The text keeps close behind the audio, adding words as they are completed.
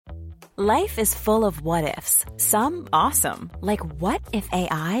Life is full of what-ifs. Some awesome, like what if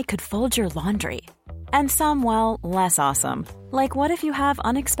AI could fold your laundry? And some, well, less awesome, like what if you have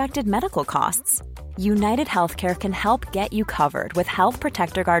unexpected medical costs? United Healthcare can help get you covered with Health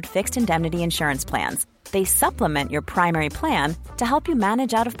Protector Guard fixed indemnity insurance plans. They supplement your primary plan to help you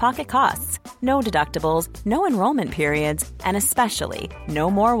manage out-of-pocket costs. No deductibles, no enrollment periods, and especially no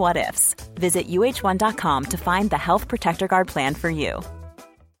more what-ifs. Visit uh1.com to find the Health Protector Guard plan for you.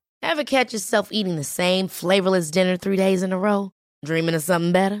 Ever catch yourself eating the same flavorless dinner 3 days in a row? Dreaming of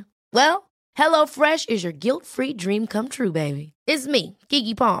something better? Well, HelloFresh is your guilt-free dream come true, baby. It's me,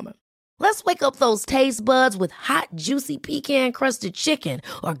 Keke Palmer. Let's wake up those taste buds with hot, juicy pecan-crusted chicken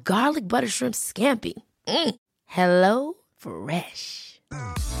or garlic butter shrimp scampi. Hello Fresh.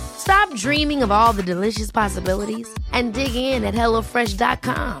 Stop dreaming of all the delicious possibilities and dig in at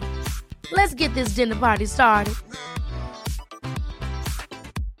HelloFresh.com. Let's get this dinner party started.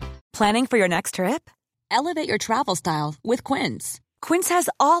 Planning for your next trip? Elevate your travel style with Quince. Quince has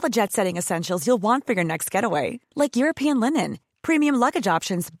all the jet-setting essentials you'll want for your next getaway, like European linen, premium luggage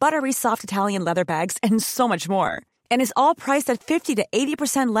options, buttery soft Italian leather bags, and so much more. And is all priced at 50 to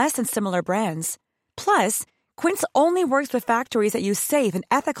 80% less than similar brands. Plus, Quince only works with factories that use safe and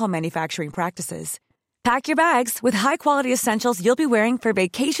ethical manufacturing practices. Pack your bags with high-quality essentials you'll be wearing for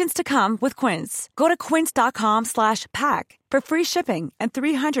vacations to come with Quince. Go to quince.com/pack for free shipping and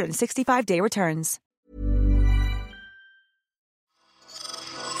 365-day returns.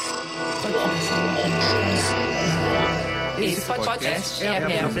 Esse podcast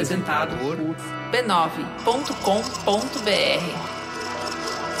é apresentado por b9.com.br.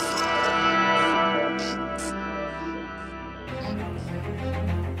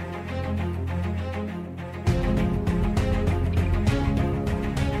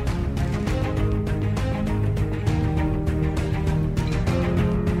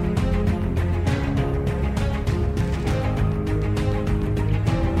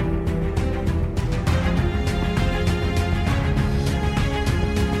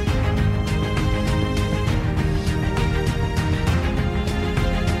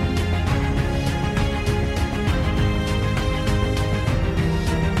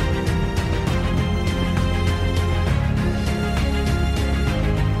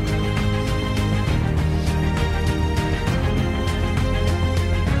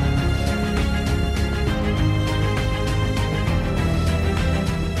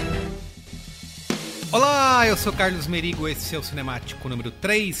 Olá, eu sou Carlos Merigo, esse é o Cinemático número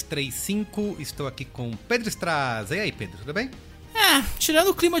 335. Estou aqui com Pedro Straz. E aí, Pedro, tudo bem? Tirando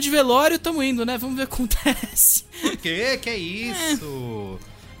o clima de velório, tamo indo, né? Vamos ver o que acontece. Por quê? Que é isso?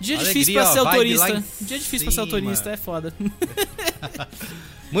 Dia Alegria, difícil pra ser autorista. Dia difícil pra ser autorista, é foda.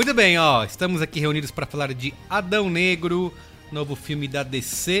 Muito bem, estamos aqui reunidos para falar de Adão Negro, novo filme da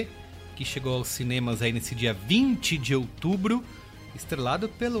DC, que chegou aos cinemas aí nesse dia 20 de outubro, estrelado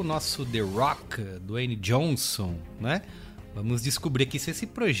pelo nosso The Rock, Dwayne Johnson, né? Vamos descobrir aqui se esse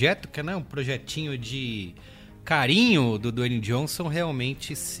projeto, que é um projetinho de carinho do Dwayne Johnson,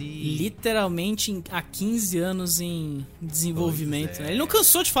 realmente se... Literalmente há 15 anos em desenvolvimento. Né? Ele não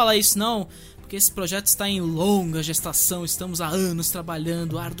cansou de falar isso, não, porque esse projeto está em longa gestação, estamos há anos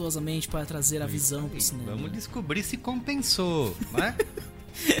trabalhando arduosamente para trazer a visão pro cinema. Vamos descobrir se compensou, né?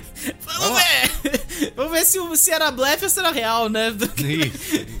 Vamos ver se era blefe ou se era real, né?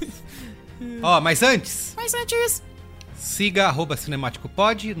 Isso. Mas antes, siga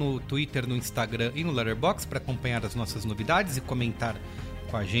 @cinemáticopod no Twitter, no Instagram e no Letterboxd para acompanhar as nossas novidades e comentar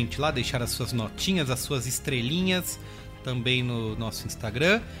com a gente lá, deixar as suas notinhas, as suas estrelinhas também no nosso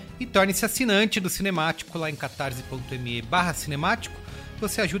Instagram. E torne-se assinante do Cinemático lá em catarse.me/cinemático.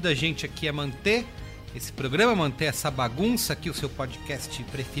 Você ajuda a gente aqui a manter esse programa, manter essa bagunça aqui, o seu podcast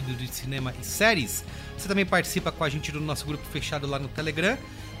preferido de cinema e séries. Você também participa com a gente do nosso grupo fechado lá no Telegram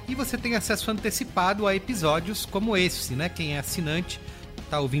e você tem acesso antecipado a episódios como esse, né? Quem é assinante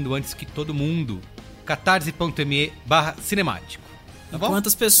tá ouvindo antes que todo mundo. catarse.me/cinemático. Tá bom?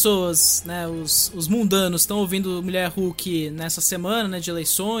 Quantas pessoas, né, os mundanos estão ouvindo Mulher Hulk nessa semana, né, de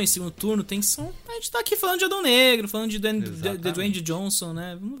eleições, segundo turno, a gente tá aqui falando de Adão Negro, falando de Dwayne Johnson,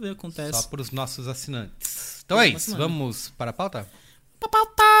 né, vamos ver o que acontece. Só para os nossos assinantes. Então é isso, vamos para a pauta? Pra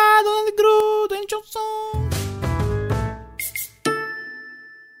pauta, Adão Negro, Dwayne Johnson.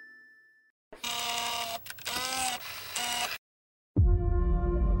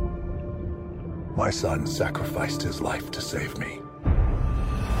 My son sacrificed his life to save me.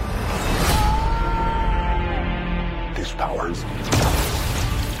 These powers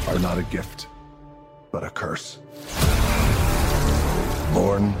are not a gift, but a curse.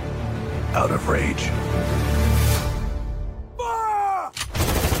 Born out of rage.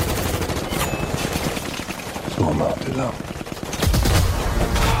 to him after them.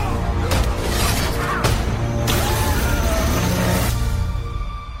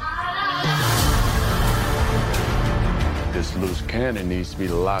 This loose cannon needs to be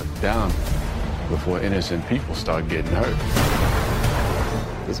locked down before innocent people start getting hurt.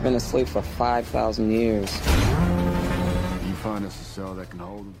 He's been asleep for 5,000 years. You find us a cell that can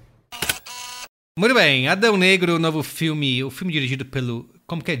hold him? Muito bem, Adão Negro, o novo filme, o filme dirigido pelo,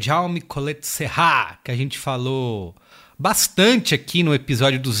 como que é, Jaume Collet Serra, que a gente falou bastante aqui no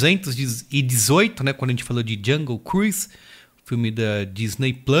episódio 218, né, quando a gente falou de Jungle Cruise, filme da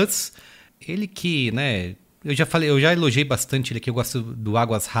Disney Plus. Ele que, né, eu já elogiei bastante ele aqui, eu gosto do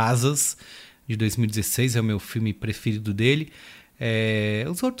Águas Rasas, de 2016, é o meu filme preferido dele.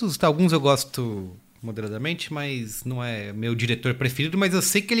 Os outros, alguns eu gosto moderadamente, mas não é meu diretor preferido, mas eu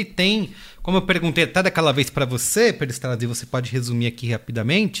sei que ele tem, como eu perguntei até daquela vez pra você, Peristrada, e você pode resumir aqui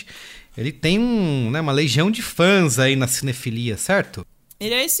rapidamente, ele tem uma legião de fãs aí na cinefilia, certo?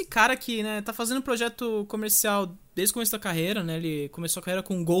 Ele é esse cara que, né, tá fazendo projeto comercial desde o começo da carreira, né, ele começou a carreira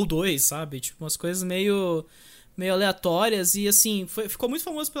com Gol 2, sabe, tipo, umas coisas meio aleatórias, e assim, ficou muito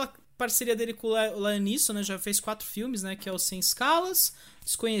famoso pela parceria dele com o Liam Neeson, né, já fez 4 filmes, né, que é o Sem Escalas,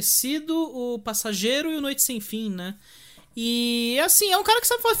 Desconhecido, O Passageiro e O Noite Sem Fim, né? E, assim, é um cara que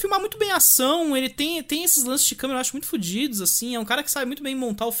sabe filmar muito bem a ação, ele tem esses lances de câmera, eu acho, muito fodidos, assim, é um cara que sabe muito bem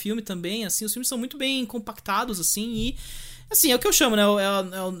montar o filme também, assim, os filmes são muito bem compactados, assim, e, assim, é o que eu chamo, né,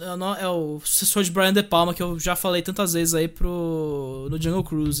 é o sucessor de Brian De Palma, que eu já falei tantas vezes aí no Jungle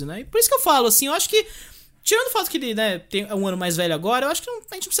Cruise, né? E por isso que eu falo, assim, eu acho que, tirando o fato que ele, né, é um ano mais velho agora, eu acho que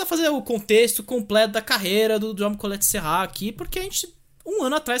a gente precisa fazer o contexto completo da carreira do Jaume Collet Serra aqui, porque a gente, um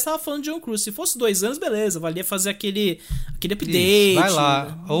ano atrás, tava falando de John Cruise. Se fosse 2 anos, beleza, valia fazer aquele update. Isso, vai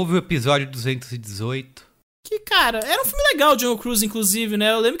lá, ouve o episódio 218. Que, cara, era um filme legal, John Cruise, inclusive,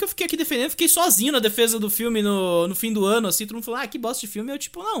 né? Eu lembro que eu fiquei aqui defendendo, fiquei sozinho na defesa do filme no fim do ano, assim, todo mundo falou, que bosta de filme. Eu,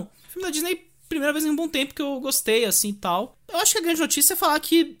 tipo, não, filme da Disney, primeira vez em um bom tempo que eu gostei, assim, e tal. Eu acho que a grande notícia é falar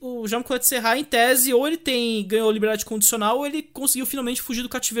que o Jaume Collet Serra, em tese, ou ele ganhou liberdade condicional, ou ele conseguiu finalmente fugir do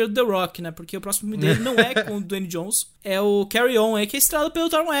cativeiro do The Rock, né? Porque o próximo filme dele não é com o Dwayne Johnson, é o Carry On, que é estrelado pelo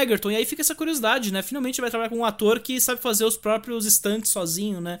Taron Egerton. E aí fica essa curiosidade, né? Finalmente vai trabalhar com um ator que sabe fazer os próprios stunts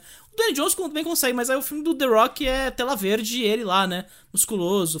sozinho, né? O Dwayne Johnson também consegue, mas aí o filme do The Rock é tela verde e ele lá, né?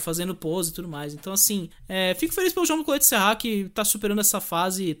 Musculoso, fazendo pose e tudo mais. Então, assim, fico feliz pelo Jaume Collet Serra, que tá superando essa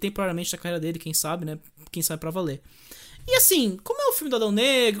fase temporariamente da carreira dele, quem sabe, né? Quem sabe pra valer. E assim, como é o filme do Adão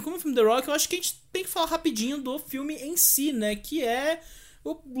Negro, como é o filme The Rock, eu acho que a gente tem que falar rapidinho do filme em si, né? Que é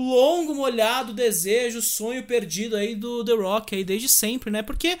o longo, molhado desejo, sonho perdido aí do The Rock aí desde sempre, né?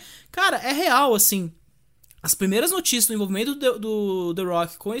 Porque, cara, é real, assim. As primeiras notícias do envolvimento do The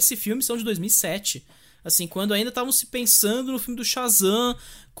Rock com esse filme são de 2007. Assim, quando ainda estavam se pensando no filme do Shazam,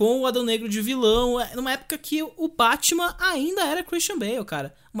 com o Adão Negro de vilão, numa época que o Batman ainda era Christian Bale,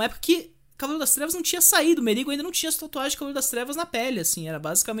 cara. Uma época que Cavaleiro das Trevas não tinha saído, o Merigo ainda não tinha essa tatuagem de Cavaleiro das Trevas na pele, assim, era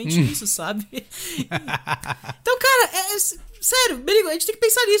basicamente isso, sabe? Então, cara, sério, Merigo, a gente tem que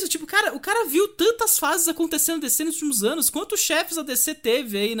pensar nisso, tipo, cara, o cara viu tantas fases acontecendo na DC nos últimos anos, quantos chefes a DC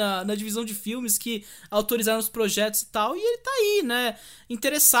teve aí na divisão de filmes que autorizaram os projetos e tal, e ele tá aí, né,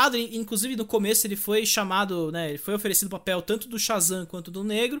 interessado, inclusive no começo ele foi chamado, né, ele foi oferecido o papel tanto do Shazam quanto do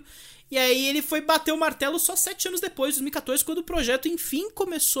Negro. E aí ele foi bater o martelo só 7 anos depois, 2014, quando o projeto, enfim,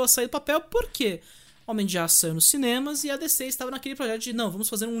 começou a sair do papel. Por quê? Homem de Aço saiu nos cinemas e a DC estava naquele projeto de, não, vamos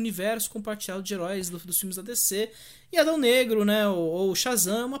fazer um universo compartilhado de heróis dos filmes da DC. E Adão Negro, né, ou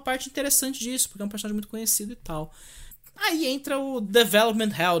Shazam, é uma parte interessante disso, porque é um personagem muito conhecido e tal. Aí entra o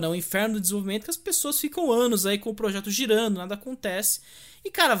Development Hell, né, o inferno do desenvolvimento, que as pessoas ficam anos aí com o projeto girando, nada acontece. E,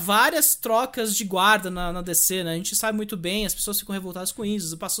 cara, várias trocas de guarda na DC, né? A gente sabe muito bem, as pessoas ficam revoltadas com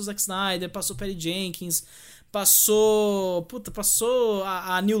isso. Passou o Zack Snyder, passou o Patty Jenkins, passou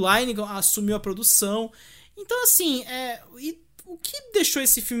a New Line, assumiu a produção. Então, assim, e o que deixou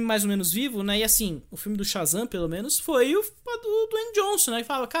esse filme mais ou menos vivo, né? E, assim, o filme do Shazam, pelo menos, foi o do Dwayne Johnson, né? Que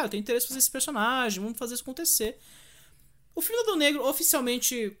fala, cara, eu tenho interesse em fazer esse personagem, vamos fazer isso acontecer. O filme do Adão Negro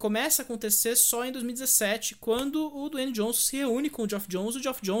oficialmente começa a acontecer só em 2017, quando o Dwayne Johnson se reúne com o Geoff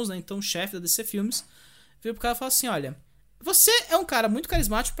Johns, né, então chefe da DC Filmes, veio pro cara e fala assim, olha, você é um cara muito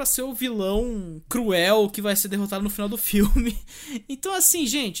carismático pra ser o vilão cruel que vai ser derrotado no final do filme. Então, assim,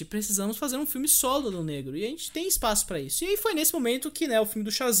 gente, precisamos fazer um filme solo do Adão Negro, e a gente tem espaço pra isso. E aí foi nesse momento que, né, o filme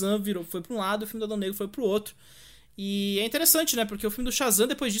do Shazam foi pra um lado, o filme do Adão Negro foi pro outro. E é interessante, né? Porque o filme do Shazam,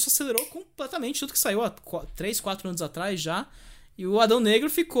 depois disso, acelerou completamente tudo que saiu há 3, 4 anos atrás já. E o Adão Negro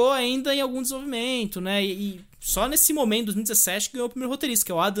ficou ainda em algum desenvolvimento, né? E só nesse momento, 2017, ganhou o primeiro roteirista,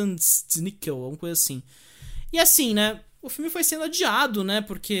 que é o Adam Znickel, alguma coisa assim. E assim, né? o filme foi sendo adiado, né?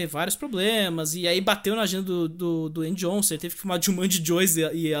 Porque vários problemas. E aí bateu na agenda do Dwayne Johnson. Ele teve que filmar Jumanji 2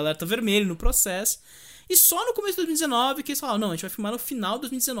 e Alerta Vermelho no processo. E só no começo de 2019 que eles falaram, não, a gente vai filmar no final de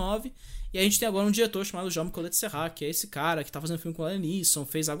 2019. E a gente tem agora um diretor chamado Jaume Colette Serra, que é esse cara que tá fazendo filme com o Liam Neeson,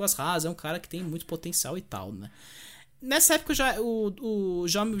 fez Águas Rasas, é um cara que tem muito potencial e tal, né? Nessa época o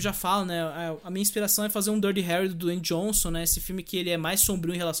Jaume já fala, né? A minha inspiração é fazer um Dirty Harry do Dwayne Johnson, né? Esse filme que ele é mais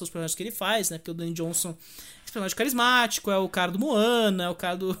sombrio em relação aos personagens que ele faz, né? Porque o Dwayne Johnson é esse personagem carismático, é o cara do Moana, é o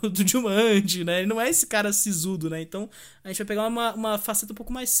cara do Jumanji, né? Ele não é esse cara sisudo, né? Então a gente vai pegar uma faceta um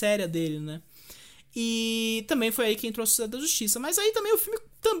pouco mais séria dele, né? E também foi aí que entrou a Sociedade da Justiça. Mas aí também o filme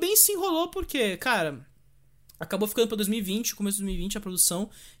também se enrolou porque, cara, acabou ficando pra 2020, começo de 2020 a produção,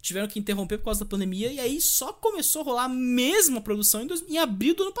 tiveram que interromper por causa da pandemia, e aí só começou a rolar mesmo a produção em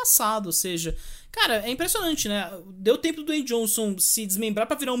abril do ano passado, ou seja, cara, é impressionante, né? Deu tempo do Dwayne Johnson se desmembrar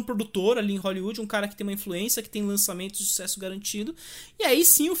pra virar um produtor ali em Hollywood, um cara que tem uma influência, que tem lançamentos de sucesso garantido, e aí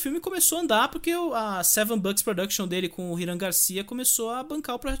sim o filme começou a andar, porque a Seven Bucks Production dele com o Hiram Garcia começou a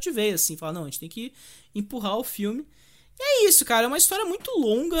bancar o projeto de vez, assim, falar, não, a gente tem que empurrar o filme. E é isso, cara, é uma história muito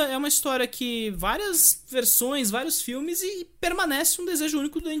longa, é uma história que várias versões, vários filmes e permanece um desejo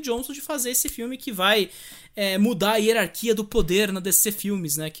único do Dwayne Johnson de fazer esse filme que vai mudar a hierarquia do poder na DC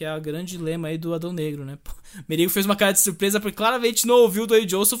Filmes, né, que é o grande lema aí do Adão Negro, né. Merigo fez uma cara de surpresa porque claramente não ouviu o Dwayne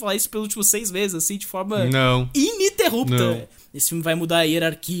Johnson falar isso pelos últimos 6 meses, assim, de forma ininterrupta. Não. Esse filme vai mudar a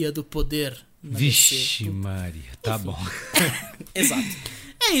hierarquia do poder na Vixe DC. Maria, tá bom. Exato.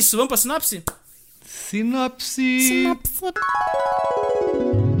 É isso, vamos pra sinopse? Sinopse.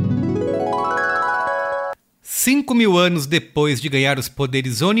 5.000 anos depois de ganhar os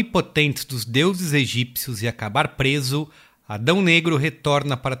poderes onipotentes dos deuses egípcios e acabar preso, Adão Negro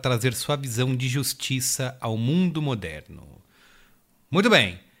retorna para trazer sua visão de justiça ao mundo moderno. Muito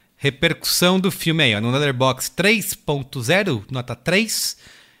bem. Repercussão do filme aí, ó, no Letterboxd 3.0, nota 3,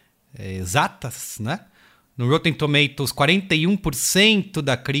 exatas, né? No Rotten Tomatoes, 41%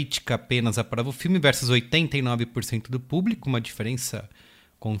 da crítica apenas aprova o filme versus 89% do público, uma diferença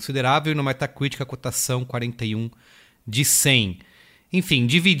considerável. E no Metacritic, a cotação 41 de 100. Enfim,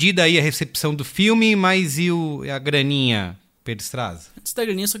 dividida aí a recepção do filme, mas e a graninha, Pedro Straza? Antes da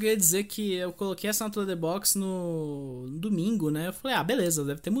graninha, só queria dizer que eu coloquei essa nota da The Box no domingo, né? Eu falei, beleza,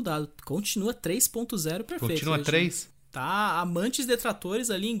 deve ter mudado. Continua 3.0, perfeito. Continua 3? Tá, amantes detratores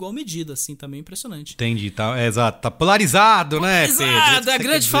ali em igual medida, assim, também impressionante. Entendi, tá, exato, tá polarizado, né, Pedro? Exato, é a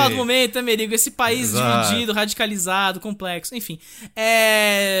grande fala do momento, né, Merigo? Esse país dividido, radicalizado, complexo, enfim.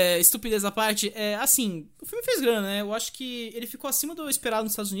 Estupidez à parte, assim, o filme fez grana, né? Eu acho que ele ficou acima do esperado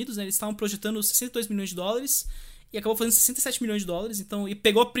nos Estados Unidos, né? Eles estavam projetando 62 milhões de dólares e acabou fazendo 67 milhões de dólares, então, e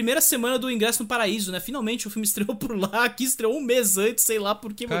pegou a primeira semana do Ingresso no Paraíso, né? Finalmente o filme estreou por lá, aqui estreou um mês antes, sei lá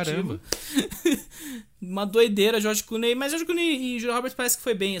por que motivo. Uma doideira, George Clooney, mas George Clooney e Julia Roberts parece que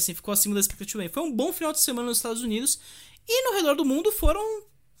foi bem, assim, ficou acima da expectativa. Foi um bom final de semana nos Estados Unidos, e no redor do mundo foram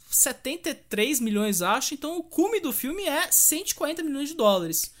 73 milhões, acho, então o cume do filme é 140 milhões de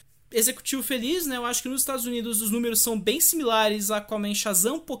dólares. Executivo feliz, né? Eu acho que nos Estados Unidos os números são bem similares a Aquaman e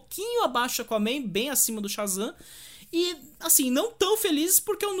Shazam, um pouquinho abaixo do Aquaman, bem acima do Shazam. E, assim, não tão felizes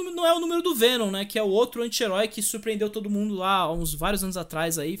porque não é o número do Venom, né? Que é o outro anti-herói que surpreendeu todo mundo lá há uns vários anos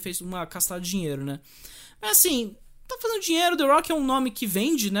atrás aí, fez uma castada de dinheiro, né? Mas, assim, tá fazendo dinheiro, The Rock é um nome que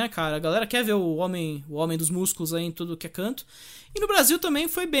vende, né, cara? A galera quer ver o homem dos músculos aí em tudo que é canto. E no Brasil também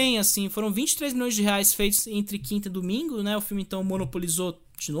foi bem, assim, foram 23 milhões de reais feitos entre quinta e domingo, né? O filme, então, monopolizou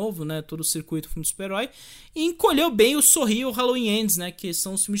de novo, né, todo o circuito do filme de super-herói, e encolheu bem o Sorri e o Halloween Ends, né, que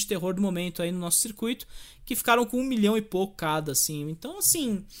são os filmes de terror do momento aí no nosso circuito, que ficaram com 1 milhão e pouco cada, assim. Então,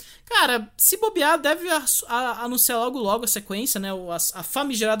 assim, cara, se bobear, deve anunciar logo a sequência, né, a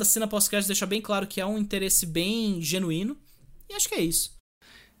famigerada cena pós-crédito deixa bem claro que há um interesse bem genuíno, e acho que é isso.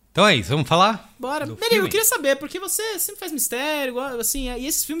 Então é isso, vamos falar? Bora. Merigo, eu queria saber, porque você sempre faz mistério, assim, e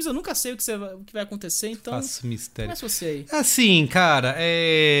esses filmes eu nunca sei o que vai acontecer, então... Faço mistério. Começa você aí. Assim, cara,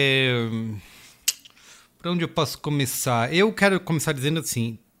 Por onde eu posso começar? Eu quero começar dizendo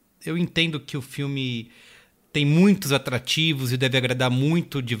assim, eu entendo que o filme tem muitos atrativos e deve agradar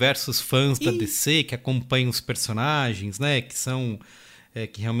muito diversos fãs da DC, que acompanham os personagens, né, que são...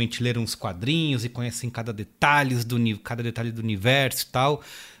 que realmente leram os quadrinhos e conhecem cada detalhe do universo e tal.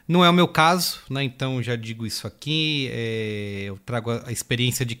 Não é o meu caso, né? Então já digo isso aqui. Eu trago a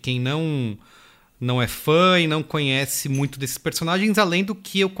experiência de quem não é fã e não conhece muito desses personagens, além do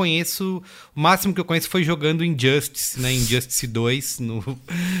que eu conheço. O máximo que eu conheço foi jogando Injustice, né? Injustice 2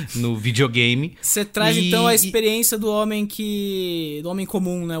 no videogame. Você traz então a experiência do homem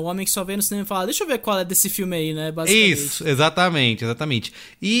comum, né? O homem que só vê no cinema e fala, deixa eu ver qual é desse filme aí, né? Basicamente. Isso, exatamente.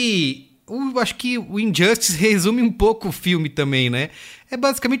 E acho que o Injustice resume um pouco o filme também, né? É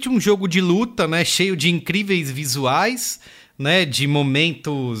basicamente um jogo de luta, né? Cheio de incríveis visuais, né? De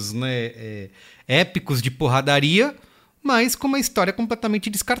momentos, né? Épicos de porradaria, mas com uma história completamente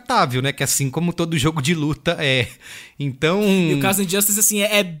descartável, né? Que assim como todo jogo de luta é. Então... E o caso do Injustice, assim,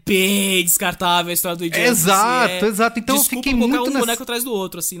 é bem descartável a história do Injustice. Exato. Então eu fiquei muito... colocar um boneco atrás do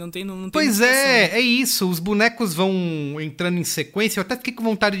outro, assim, não tem Pois é isso. Os bonecos vão entrando em sequência. Eu até fiquei com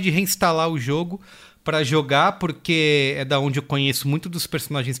vontade de reinstalar o jogo pra jogar, porque é da onde eu conheço muito dos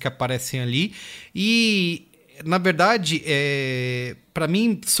personagens que aparecem ali. E, na verdade, pra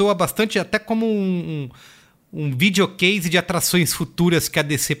mim soa bastante até como um videocase de atrações futuras que a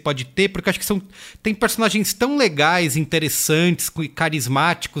DC pode ter, porque eu acho que tem personagens tão legais, interessantes e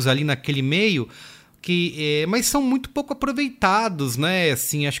carismáticos ali naquele meio, mas são muito pouco aproveitados, né?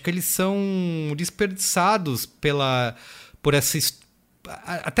 Assim, acho que eles são desperdiçados por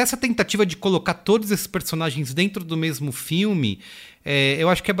até essa tentativa de colocar todos esses personagens dentro do mesmo filme, eu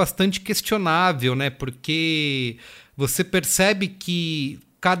acho que é bastante questionável, né? Porque você percebe que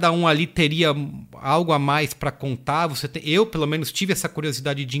cada um ali teria algo a mais para contar. Eu, pelo menos, tive essa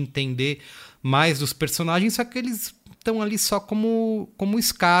curiosidade de entender mais dos personagens, só que eles estão ali só como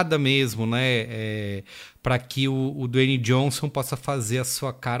escada mesmo, né? Para que o Dwayne Johnson possa fazer a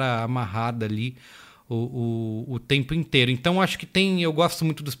sua cara amarrada ali o tempo inteiro. Então, acho que eu gosto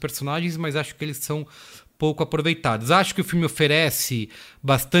muito dos personagens, mas acho que eles são pouco aproveitados. Acho que o filme oferece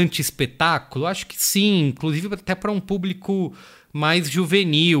bastante espetáculo. Acho que sim, inclusive até para um público mais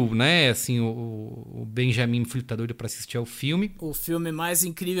juvenil, né? Assim, o Benjamin foi doido pra assistir ao filme. O filme mais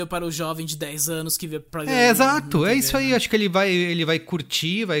incrível para o jovem de 10 anos que vê programa. Exato. É isso aí. Né? Acho que ele vai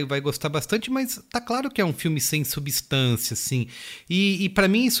curtir, vai gostar bastante, mas tá claro que é um filme sem substância, assim. E para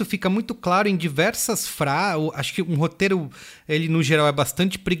mim isso fica muito claro em diversas frases. Acho que um roteiro, ele no geral é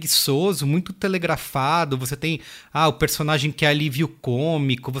bastante preguiçoso, muito telegrafado. Você tem o personagem que é alívio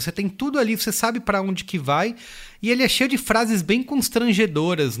cômico, você tem tudo ali, você sabe para onde que vai. E ele é cheio de frases bem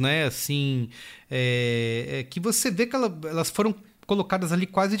constrangedoras, né? Assim, que você vê que elas foram colocadas ali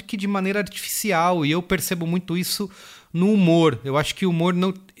quase que de maneira artificial. E eu percebo muito isso no humor. Eu acho que o humor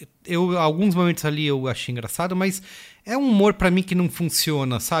não... alguns momentos ali eu achei engraçado, mas é um humor pra mim que não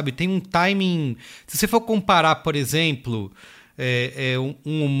funciona, sabe? Tem um timing... Se você for comparar, por exemplo,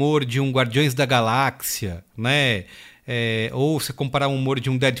 um humor de um Guardiões da Galáxia, né? Ou você comparar o humor de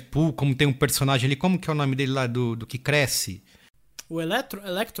um Deadpool, como tem um personagem ali, como que é o nome dele lá do que cresce? O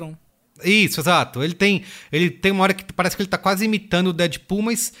Electron. Isso, exato. Ele tem uma hora que parece que ele tá quase imitando o Deadpool,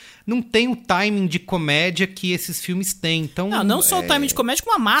 mas não tem o timing de comédia que esses filmes têm. Então, não só o timing de comédia,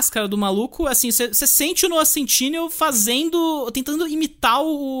 com a máscara do maluco, assim, você sente o Noah Centineo tentando imitar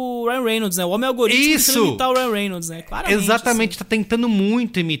o Ryan Reynolds, né? O homem algoritmo tentando imitar o Ryan Reynolds, né? Claramente. Exatamente, assim. Tá tentando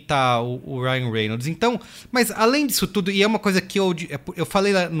muito imitar o Ryan Reynolds. Então, mas além disso tudo, e é uma coisa que eu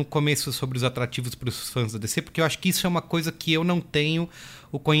falei lá no começo sobre os atrativos para os fãs da DC, porque eu acho que isso é uma coisa que eu não tenho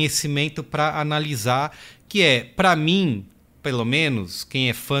o conhecimento para analisar, que para mim, pelo menos, quem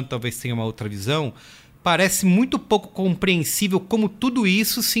é fã talvez tenha uma outra visão, parece muito pouco compreensível como tudo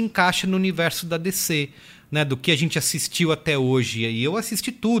isso se encaixa no universo da DC, né, do que a gente assistiu até hoje. E eu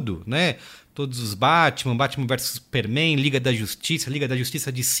assisti tudo, né? Todos os Batman vs Superman, Liga da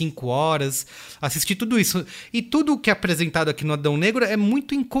Justiça de 5 horas, assisti tudo isso. E tudo o que é apresentado aqui no Adão Negro é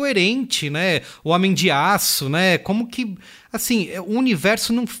muito incoerente, né? O Homem de Aço, né? Como que, assim, o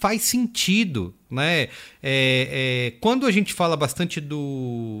universo não faz sentido, né? Quando a gente fala bastante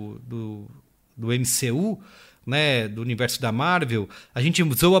do MCU, né, do universo da Marvel, a gente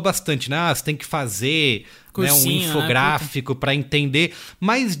zoa bastante, né? Você tem que fazer, né, um infográfico para entender,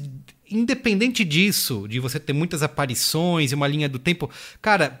 mas independente disso, de você ter muitas aparições e uma linha do tempo,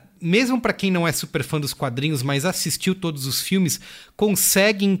 cara, mesmo para quem não é super fã dos quadrinhos, mas assistiu todos os filmes,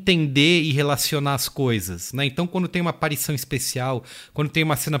 consegue entender e relacionar as coisas, né? Então, quando tem uma aparição especial, quando tem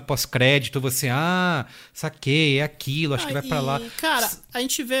uma cena pós-crédito, você, saquei, é aquilo, acho que vai pra lá. Cara, a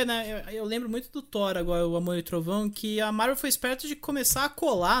gente vê, né? Eu lembro muito do Thor agora, o Amor e Trovão, que a Marvel foi esperta de começar a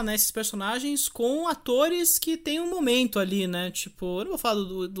colar, né, esses personagens com atores que tem um momento ali, né? Tipo, eu não vou falar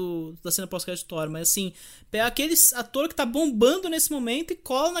da cena pós-crédito do Thor, mas assim, pega aquele ator que tá bombando nesse momento e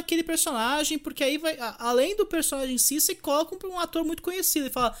cola naquele personagem, porque aí vai, além do personagem em si, você coloca um ator muito conhecido e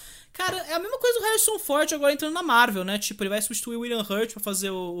fala, cara, é a mesma coisa do Harrison Ford agora entrando na Marvel, né? Tipo, ele vai substituir o William Hurt pra fazer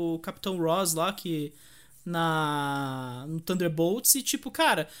o Capitão Ross lá, que no Thunderbolts, e tipo,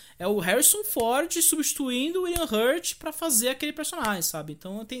 cara, é o Harrison Ford substituindo o William Hurt pra fazer aquele personagem, sabe?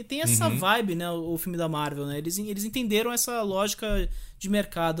 Então tem essa vibe, né, o filme da Marvel, né? Eles entenderam essa lógica de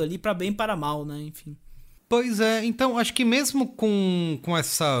mercado ali, pra bem e para mal, né? Enfim. Pois é, então acho que mesmo com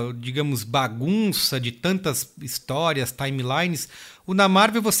essa, digamos, bagunça de tantas histórias, timelines, na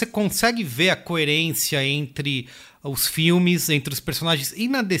Marvel você consegue ver a coerência entre os filmes, entre os personagens. E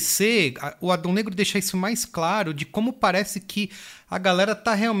na DC, o Adão Negro deixa isso mais claro de como parece que a galera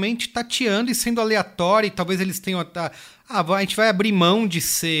tá realmente tateando e sendo aleatória, e talvez eles tenham... a gente vai abrir mão de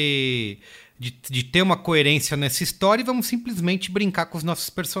ser... De ter uma coerência nessa história e vamos simplesmente brincar com os nossos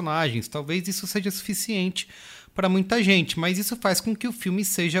personagens. Talvez isso seja suficiente para muita gente, mas isso faz com que o filme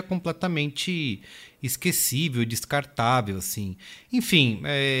seja completamente esquecível, descartável, assim. Enfim,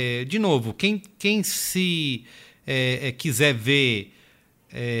 de novo, quem se quiser ver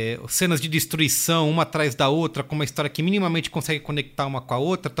cenas de destruição uma atrás da outra, com uma história que minimamente consegue conectar uma com a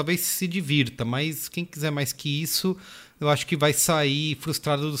outra, talvez se divirta, mas quem quiser mais que isso, eu acho que vai sair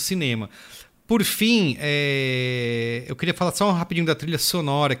frustrado do cinema. Por fim, eu queria falar só um rapidinho da trilha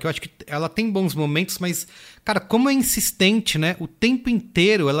sonora, que eu acho que ela tem bons momentos, mas, cara, como é insistente, né? O tempo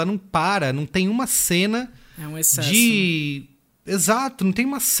inteiro ela não para, não tem uma cena um excesso, de... Exato, não tem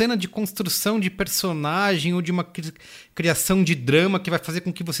uma cena de construção de personagem ou de uma criação de drama que vai fazer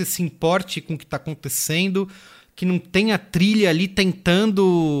com que você se importe com o que está acontecendo, que não tem a trilha ali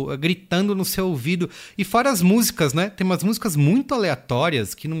gritando no seu ouvido. E fora as músicas, né? Tem umas músicas muito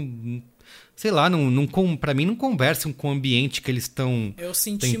aleatórias que não sei lá, pra mim não conversam com o ambiente que eles estão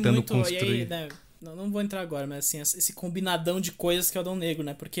tentando muito, construir. E aí, né, não vou entrar agora, mas assim, esse combinadão de coisas que é o Adão Negro,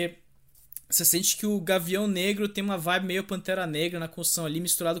 né? Porque você sente que o Gavião Negro tem uma vibe meio Pantera Negra na construção ali,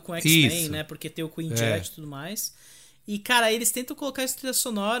 misturado com X-Men, né? Porque tem o Queen Jet e tudo mais. E, cara, eles tentam colocar essa trilha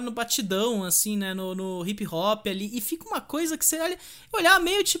sonora no batidão, assim, né? No hip hop ali. E fica uma coisa que você olhar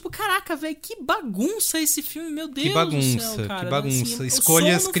meio tipo, caraca, velho, que bagunça esse filme, meu Deus do céu, cara. Que bagunça. Assim,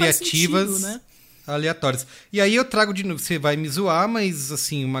 escolhas criativas sentido, né? Aleatórias. E aí eu trago de novo, você vai me zoar, mas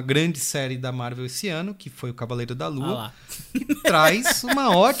assim, uma grande série da Marvel esse ano, que foi o Cavaleiro da Lua, que traz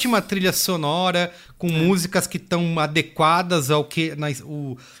uma ótima trilha sonora, com músicas que estão adequadas ao que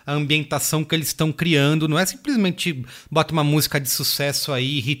a ambientação que eles estão criando. Não é simplesmente bota uma música de sucesso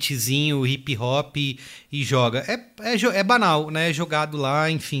aí, hitzinho, hip hop e joga. É banal, né? É jogado lá,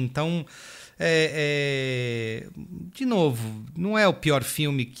 enfim. Então, de novo, não é o pior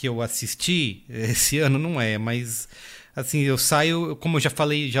filme que eu assisti esse ano, não é, mas assim, eu saio, como eu já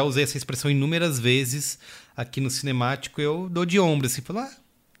falei, já usei essa expressão inúmeras vezes aqui no Cinemático, eu dou de ombro assim, falo,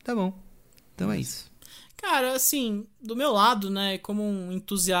 tá bom, então é isso. Cara, assim, do meu lado, né, como um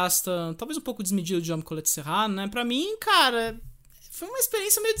entusiasta, talvez um pouco desmedido de Homem Colette Serrano, né, pra mim, cara, foi uma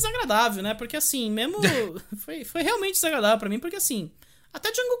experiência meio desagradável, né, porque assim, mesmo, foi realmente desagradável pra mim, porque assim, até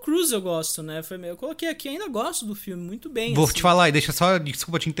Jungle Cruise eu gosto, né? Eu coloquei aqui, ainda gosto do filme, muito bem. Vou te falar, e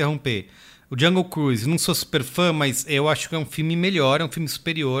desculpa te interromper. O Jungle Cruise, não sou super fã, mas eu acho que é um filme melhor, é um filme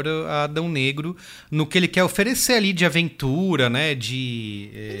superior a Adão Negro, no que ele quer oferecer ali de aventura, né?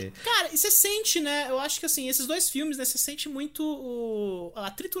 Cara, e você sente, né? Eu acho que assim, esses dois filmes, né? Você sente muito a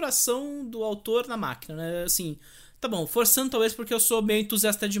trituração do autor na máquina, né? Assim, tá bom, forçando talvez porque eu sou meio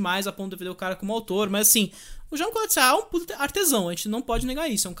entusiasta demais a ponto de ver o cara como autor, mas assim, o Jean Claude Sarah é um puto artesão, a gente não pode negar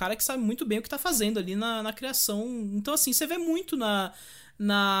isso, é um cara que sabe muito bem o que tá fazendo ali na criação, então assim, você vê muito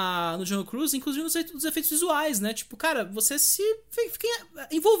no Jungle Cruise, inclusive nos efeitos visuais, né, tipo, cara, você fica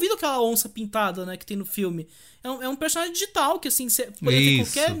envolvido com aquela onça pintada, né, que tem no filme, é um personagem digital que assim, você poderia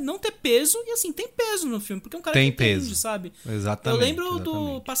ter não ter peso, e assim, tem peso no filme, porque é um cara tem que peso. Entende, sabe? Exatamente. Eu lembro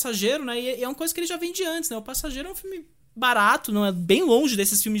do Passageiro, né, e é uma coisa que ele já vem de antes, né, o Passageiro é um filme barato, não é bem longe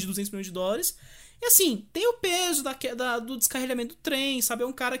desses filmes de $200 milhões, e assim, tem o peso do descarrilhamento do trem, sabe? É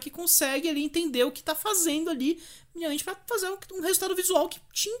um cara que consegue ali entender o que tá fazendo ali, minimamente pra fazer um resultado visual que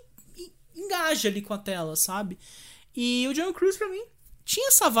te engaja ali com a tela, sabe? E o Jungle Cruise, pra mim, tinha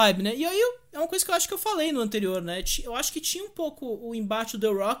essa vibe, né? E aí, é uma coisa que eu acho que eu falei no anterior, né? Eu acho que tinha um pouco o embate do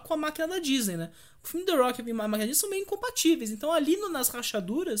The Rock com a máquina da Disney, né? O filme The Rock e a máquina da Disney são meio incompatíveis, então ali nas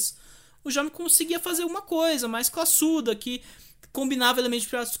rachaduras, o Jam conseguia fazer uma coisa mais classuda, que combinava elementos de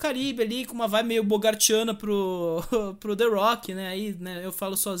Piratas do Caribe ali, com uma vibe meio bogartiana pro The Rock, né? Aí, né, eu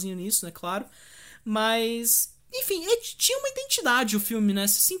falo sozinho nisso, né? Claro. Mas, enfim, ele tinha uma identidade o filme, né?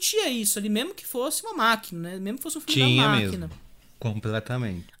 Você sentia isso ali, mesmo que fosse uma máquina, né? Mesmo que fosse um filme da máquina. Mesmo.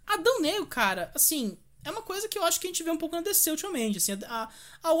 Completamente. Adão Negro, cara, assim, é uma coisa que eu acho que a gente vê um pouco na DC ultimamente, assim,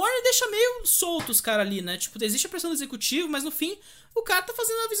 a Warner deixa meio solto os caras ali, né, tipo, existe a pressão do executivo, mas no fim, o cara tá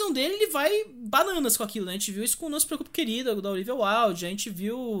fazendo a visão dele, ele vai bananas com aquilo, né, a gente viu isso com o Não Se Preocupe Querida, da Olivia Wilde, a gente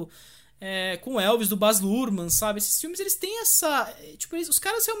viu com Elvis, do Baz Luhrmann, sabe, esses filmes, eles têm essa, tipo, os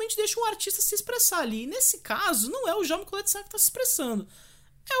caras realmente deixam o artista se expressar ali, e nesse caso, não é o Jean Claude Sarah que tá se expressando,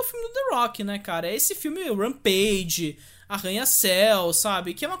 é o filme do The Rock, né, cara, é esse filme Rampage, Arranha-Céu,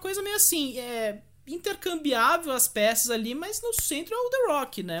 sabe, que é uma coisa meio assim, intercambiável as peças ali, mas no centro é o The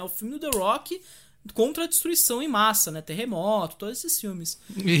Rock, né? O filme do The Rock contra a destruição em massa, né? Terremoto, todos esses filmes.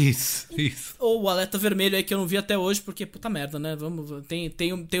 Isso. Ou o Alerta Vermelho aí, que eu não vi até hoje, porque puta merda, né?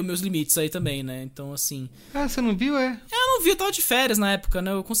 Tem os meus limites aí também, né? Então, assim... Ah, você não viu, é? Eu não vi, eu tava de férias na época,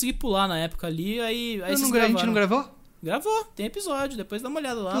 né? Eu consegui pular na época ali, aí A gente não gravou? Gravou, tem episódio, depois dá uma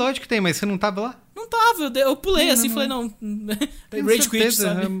olhada lá. Lógico que tem, mas você não tava lá? Não tava, eu pulei assim, falei, não... Rage quit,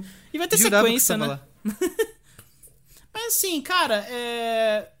 sabe? E vai ter sequência, né? Mas assim, cara,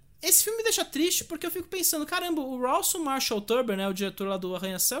 esse filme me deixa triste porque eu fico pensando, caramba, o Rawson Marshall Turber, né, o diretor lá do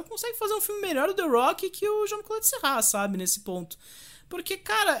Arranha-Céu, consegue fazer um filme melhor do The Rock que o Jean-Claude Serrat, sabe, nesse ponto. Porque,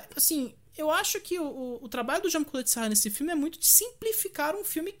 cara, assim, eu acho que o trabalho do Jean-Claude Serrat nesse filme é muito de simplificar um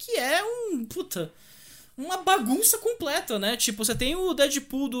filme que é uma bagunça completa, né? Tipo, você tem o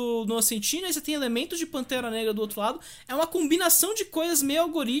Deadpool do Noah Centineo, aí você tem elementos de Pantera Negra do outro lado. É uma combinação de coisas meio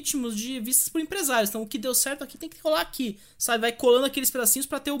algoritmos vistas por empresários. Então, o que deu certo aqui tem que rolar aqui, sabe? Vai colando aqueles pedacinhos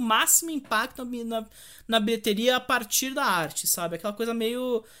pra ter o máximo impacto na bilheteria a partir da arte, sabe? Aquela coisa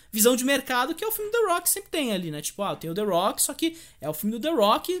meio visão de mercado que é o filme do The Rock sempre tem ali, né? Tipo, tem o The Rock, só que é o filme do The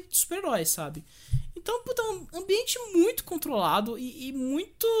Rock de super-heróis, sabe? Então, puta, um ambiente muito controlado e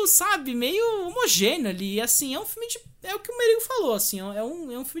muito, sabe, meio homogêneo ali. E, assim, é um filme de... É o que o Merigo falou, assim, é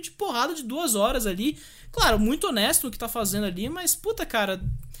um filme de porrada de 2 horas ali. Claro, muito honesto no que tá fazendo ali, mas, puta, cara...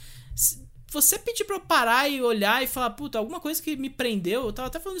 Você pedir pra eu parar e olhar e falar, puta, alguma coisa que me prendeu... Eu tava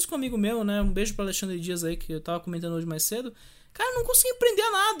até falando isso com um amigo meu, né? Um beijo pro Alexandre Dias aí, que eu tava comentando hoje mais cedo. Cara, eu não consegui aprender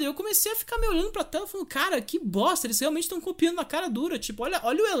a nada. Eu comecei a ficar me olhando pra tela falando, cara, que bosta, eles realmente estão copiando na cara dura. Tipo, olha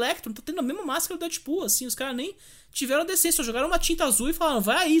o Electron, tá tendo a mesma máscara do Deadpool, assim. Os caras nem tiveram a decência, só jogaram uma tinta azul e falaram,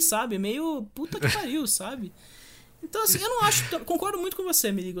 vai aí, sabe? Meio puta que pariu, sabe? Então, assim, eu não acho... Concordo muito com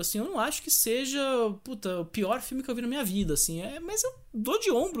você, me ligo, assim. Eu não acho que seja, puta, o pior filme que eu vi na minha vida, assim. Mas eu dou de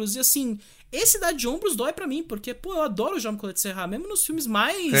ombros e, assim... Esse dar de ombros dói pra mim, porque, pô, eu adoro o Jean-Claude Serrat. Mesmo nos filmes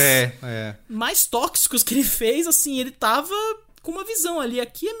mais tóxicos que ele fez, assim, ele tava com uma visão ali.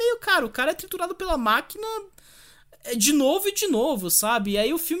 Aqui é meio, cara, o cara é triturado pela máquina de novo e de novo, sabe? E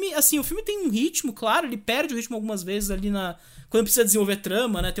aí o filme, assim, o filme tem um ritmo, claro, ele perde o ritmo algumas vezes ali quando precisa desenvolver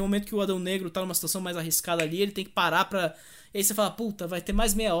trama, né? Tem um momento que o Adão Negro tá numa situação mais arriscada ali, ele tem que parar pra... E aí você fala, puta, vai ter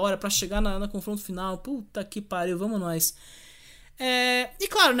mais meia hora pra chegar na confronto final. Puta que pariu, vamos nós. E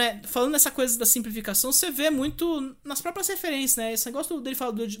claro, né, falando nessa coisa da simplificação, você vê muito nas próprias referências, né? Esse negócio dele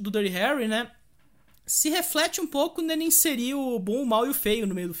falar do Dirty Harry, né? Se reflete um pouco nele inserir o bom, o mal e o feio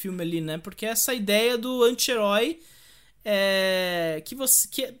no meio do filme ali, né? Porque essa ideia do anti-herói que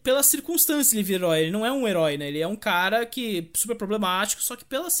pelas circunstâncias ele vira herói. Ele não é um herói, né? Ele é um cara que super problemático, só que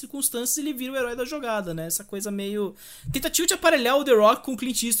pelas circunstâncias ele vira o herói da jogada, né? Essa coisa meio... tentativa de aparelhar o The Rock com o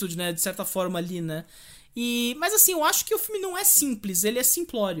Clint Eastwood, né? De certa forma ali, né? Mas assim, eu acho que o filme não é simples, ele é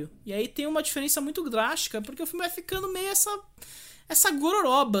simplório. E aí tem uma diferença muito drástica, porque o filme vai ficando meio essa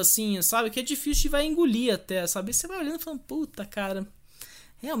gororoba, assim, sabe? Que é difícil de vai engolir até, sabe? Você vai olhando e falando, puta, cara,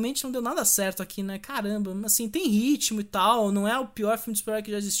 realmente não deu nada certo aqui, né? Caramba, assim, tem ritmo e tal, não é o pior filme de super-herói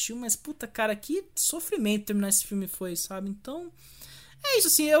que já existiu, mas puta, cara, que sofrimento terminar esse filme foi, sabe? Então... é isso,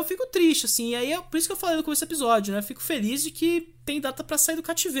 assim, eu fico triste, assim, e aí por isso que eu falei no começo desse episódio, né? Eu fico feliz de que tem data pra sair do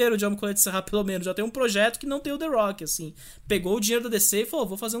cativeiro de Jean-Claude Serrat, pelo menos. Já tem um projeto que não tem o The Rock, assim. Pegou o dinheiro da DC e falou,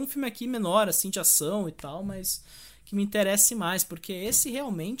 vou fazer um filme aqui menor, assim, de ação e tal, mas que me interesse mais, porque esse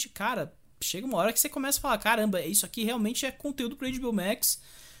realmente, cara, chega uma hora que você começa a falar, caramba, isso aqui realmente é conteúdo pro HBO Max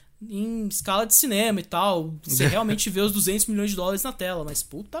em escala de cinema e tal. Você realmente vê os 200 milhões de dólares na tela, mas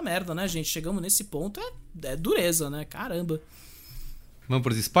puta merda, né, gente? Chegamos nesse ponto, é dureza, né? Caramba. Vamos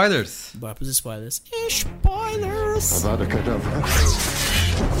pros spoilers? Bora pros spoilers. Spoilers!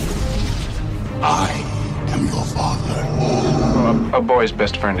 I am your father. A boy's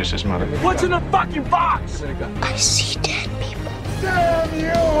best friend is his mother. What's in the fucking box? I see dead people. Damn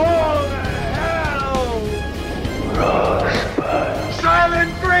you all to hell! Rosebud.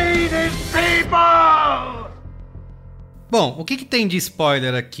 Silent Breed is people! Bom, o que tem de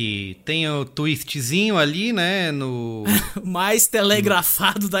spoiler aqui? Tem o twistzinho ali, né, no... mais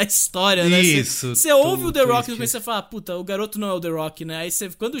telegrafado da história, né? Isso. Você ouve o The Rock e você fala, puta, o garoto não é o The Rock, né? Aí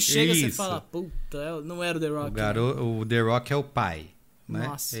quando chega, você fala, puta, não era o The Rock. O The Rock é o pai, né?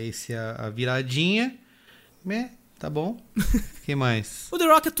 Nossa. Esse é a viradinha, né? Tá bom. O que mais? O The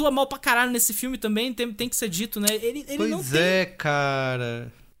Rock atua mal pra caralho nesse filme também, tem que ser dito, né? Ele pois não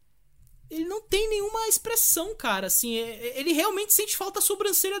cara... Ele não tem nenhuma expressão, cara, assim, ele realmente sente falta da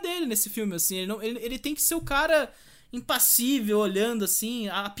sobrancelha dele nesse filme, assim, ele tem que ser o cara impassível, olhando, assim,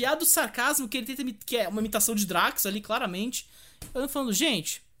 a piada do sarcasmo que ele tenta, que é uma imitação de Drax ali, claramente, eu falando,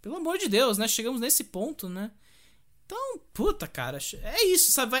 gente, pelo amor de Deus, né, chegamos nesse ponto, né, Então, puta, cara, é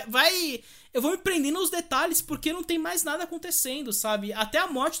isso, sabe? Eu vou me prendendo aos detalhes porque não tem mais nada acontecendo, sabe? Até a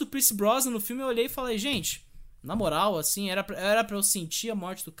morte do Pierce Brosnan no filme eu olhei e falei, gente, na moral, assim, era pra eu sentir a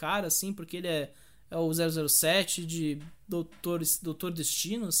morte do cara, assim, porque ele é o 007 de Doutor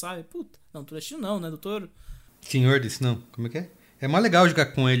Destino, sabe? Puta, não, Doutor Destino não, né? Senhor Destino, como é que é? É mó legal jogar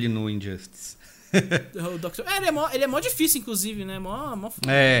com ele no Injustice. Ele é mó difícil, inclusive, né?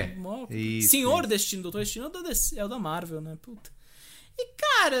 Isso, Senhor Destino, Doutor Destino é o da Marvel, né? Puta. E,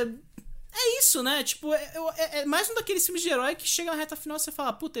 cara, é isso, né? Tipo, é mais um daqueles filmes de herói que chega na reta final e você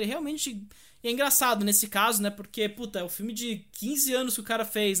fala, puta, ele realmente... E é engraçado nesse caso, né? Porque, puta, é o filme de 15 anos que o cara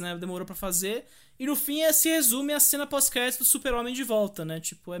fez, né? Demorou pra fazer. E no fim se resume a cena pós-crédito do Super-Homem de volta, né?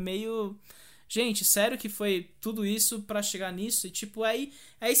 Tipo, é meio... Gente, sério que foi tudo isso pra chegar nisso? E, tipo, aí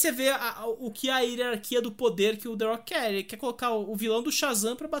você vê o que a hierarquia do poder que o The Rock quer. Ele quer colocar o vilão do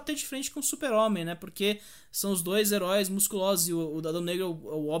Shazam pra bater de frente com o Super-Homem, né? Porque são os dois heróis musculosos e o Adão Negro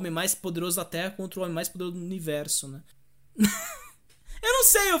é o homem mais poderoso da Terra contra o homem mais poderoso do universo, né? Eu não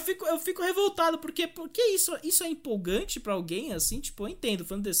sei, eu fico revoltado, porque isso é empolgante pra alguém, assim? Tipo, eu entendo,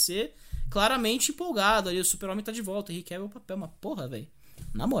 fã do DC, claramente empolgado, ali o Super-Homem tá de volta, o Henry Cavill é o papel, mas porra, velho,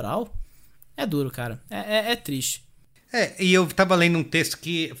 na moral... É duro, cara. É triste. E eu tava lendo um texto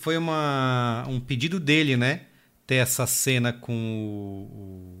que foi um pedido dele, né? Ter essa cena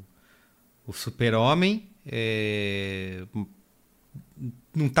com o Super-Homem.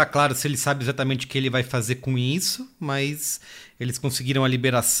 Não tá claro se ele sabe exatamente o que ele vai fazer com isso, mas eles conseguiram a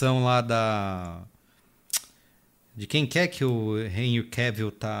liberação lá de quem quer que o Henry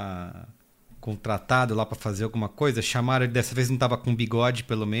Cavill tá... contratado lá pra fazer alguma coisa, chamaram ele, dessa vez não tava com bigode,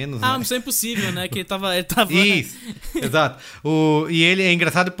 pelo menos, né? Missão Impossível, né? Que ele tava... Isso, exato. E ele é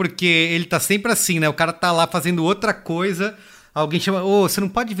engraçado porque ele tá sempre assim, né? O cara tá lá fazendo outra coisa, alguém chama, você não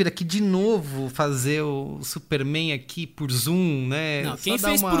pode vir aqui de novo fazer o Superman aqui por Zoom, né? Não, quem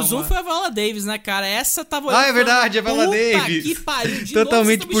fez por Zoom foi a Viola Davis, né, cara? Essa tava olhando... é verdade, a Viola Davis. Que pariu, de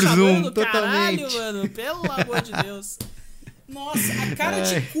totalmente novo, por Zoom, caralho, totalmente. Mano, pelo amor de Deus. Nossa, a cara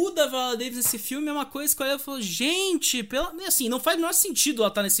de cu da Viola Davis nesse filme é uma coisa que eu falo, gente, assim, não faz o menor sentido ela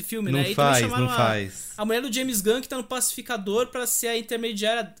estar nesse filme, né? Não faz. A mulher do James Gunn que tá no Pacificador pra ser a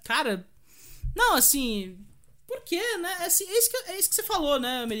intermediária. Cara, não, assim, por quê, né? Assim, é isso que você falou,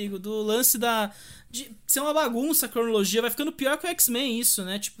 né, amigo? Do lance de ser uma bagunça a cronologia, vai ficando pior que o X-Men isso,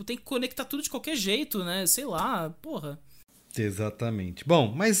 né? Tipo, tem que conectar tudo de qualquer jeito, né? Sei lá, porra. Exatamente.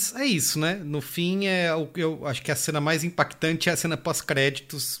 Bom, mas é isso, né? No fim, eu acho que a cena mais impactante é a cena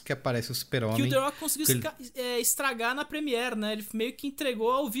pós-créditos que aparece o Super-Homem. Que o The Rock conseguiu estragar na Premiere, né? Ele meio que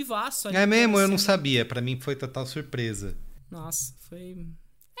entregou ao vivaço. É mesmo? Eu não sabia. Pra mim foi total surpresa. Nossa, foi...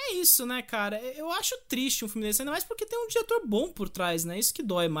 É isso, né, cara? Eu acho triste um filme desse, ainda mais porque tem um diretor bom por trás, né? Isso que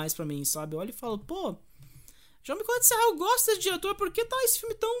dói mais pra mim, sabe? Eu olho e falo, pô... Jean-Michel Serra, eu gosto desse diretor, por que tá esse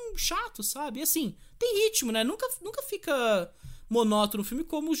filme tão chato, sabe? E assim, tem ritmo, né? Nunca fica monótono o filme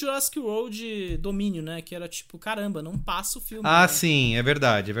como o Jurassic World Domínio, né? Que era tipo, caramba, não passa o filme. Ah, né? Sim, é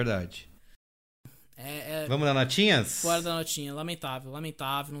verdade. Vamos dar notinhas? Bora dar notinha, lamentável,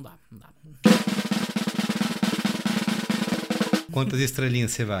 não dá. Quantas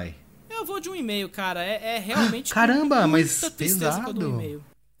estrelinhas você vai? Eu vou de 1,5, cara, é realmente... Caramba, mas pesado. Que eu dou 1,5.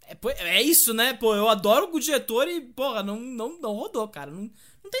 É isso, né? Pô, eu adoro o diretor e, porra, não rodou, cara. Não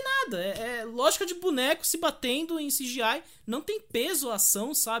tem nada. É lógica de boneco se batendo em CGI. Não tem peso a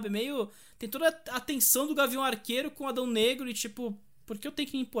ação, sabe? Tem toda a tensão do Gavião Arqueiro com o Adão Negro e, tipo, por que eu tenho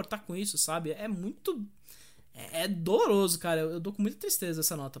que me importar com isso, sabe? É muito... É doloroso, cara. Eu dou com muita tristeza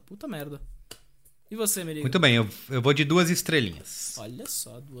essa nota. Puta merda. E você, Merigo? Muito bem, eu vou de 2 estrelinhas. Olha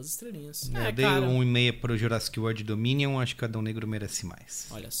só, 2 estrelinhas. Eu dei 1,5 pro Jurassic World Dominion, acho que o Adão Negro merece mais.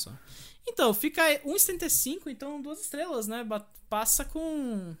 Olha só. Então, fica 1,75, então 2 estrelas, né? Passa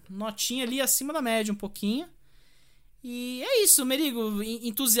com notinha ali acima da média um pouquinho. E é isso, Merigo.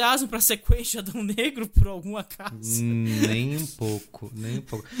 Entusiasmo pra sequência Adão Negro, por algum acaso? Nem um pouco.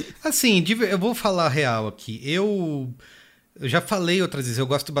 Assim, eu vou falar a real aqui. Eu já falei outras vezes, eu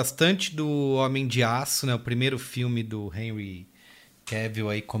gosto bastante do Homem de Aço, né? O primeiro filme do Henry Cavill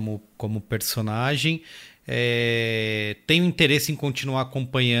aí como personagem. Tenho interesse em continuar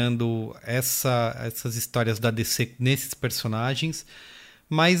acompanhando essas histórias da DC nesses personagens.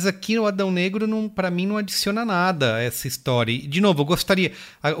 Mas aqui o Adão Negro, pra mim, não adiciona nada a essa história. E, de novo, eu gostaria...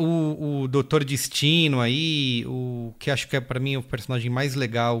 O Doutor Destino aí, que acho que é, pra mim, o personagem mais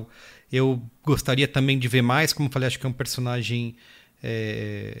legal... Eu gostaria também de ver mais, como eu falei, acho que é um personagem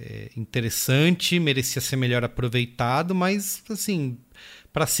interessante, merecia ser melhor aproveitado, mas, assim,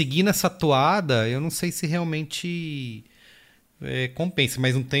 para seguir nessa toada, eu não sei se realmente compensa,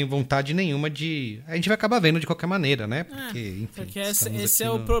 mas não tenho vontade nenhuma de... A gente vai acabar vendo de qualquer maneira, né? Porque, enfim... Porque esse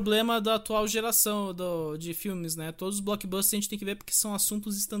é o problema da atual geração de filmes, né? Todos os blockbusters a gente tem que ver porque são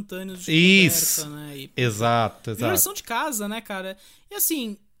assuntos instantâneos de conversa, né? Exato. Lição de casa, né, cara? E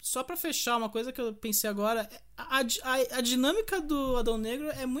assim, só pra fechar, uma coisa que eu pensei agora... A dinâmica do Adão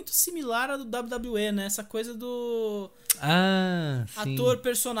Negro é muito similar à do WWE, né? Essa coisa do... ator,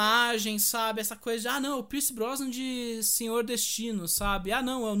 personagem, sabe? Essa coisa de, não, o Pierce Brosnan de Senhor Destino, sabe?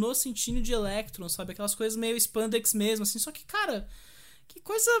 Não, é o No Centineo de Electron, sabe? Aquelas coisas meio spandex mesmo, assim. Só que, cara, que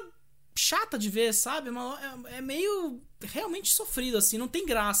coisa chata de ver, sabe? É meio realmente sofrido, assim. Não tem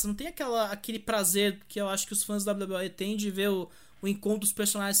graça, não tem aquele prazer que eu acho que os fãs da WWE têm de ver o encontro dos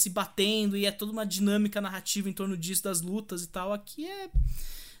personagens se batendo e é toda uma dinâmica narrativa em torno disso, das lutas e tal. Aqui é,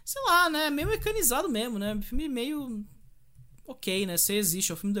 sei lá, né? Meio mecanizado mesmo, né? Filme meio... ok, né? Se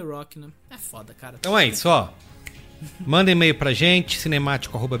existe, é o filme The Rock, né? É foda, cara. Então é isso, ó. Manda e-mail pra gente,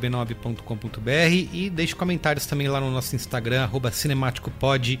 cinemático@b9.com.br e deixe comentários também lá no nosso Instagram,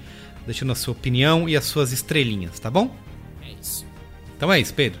 @cinemáticopod, deixando a sua opinião e as suas estrelinhas, tá bom? É isso. Então é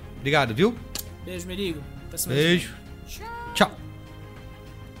isso, Pedro. Obrigado, viu? Beijo, Merigo. Até semana. Beijo. Tchau.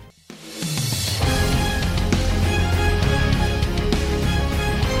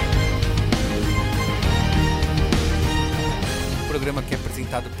 O programa que é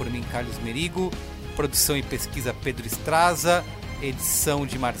apresentado por mim, Carlos Merigo, produção e pesquisa Pedro Estraza, edição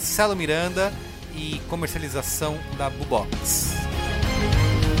de Marcelo Miranda e comercialização da Bubox.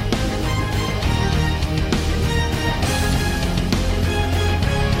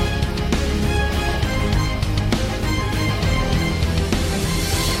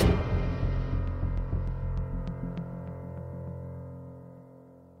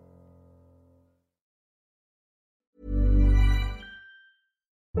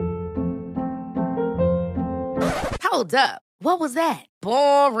 Hold up. What was that?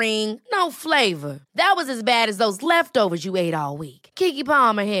 Boring. No flavor. That was as bad as those leftovers you ate all week. Keke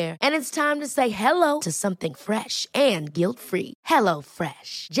Palmer here, and it's time to say hello to something fresh and guilt-free. Hello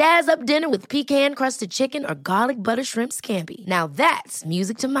Fresh. Jazz up dinner with pecan-crusted chicken or garlic butter shrimp scampi. Now that's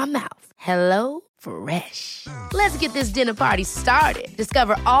music to my mouth. Hello Fresh. Let's get this dinner party started.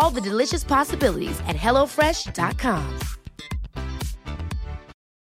 Discover all the delicious possibilities at HelloFresh.com.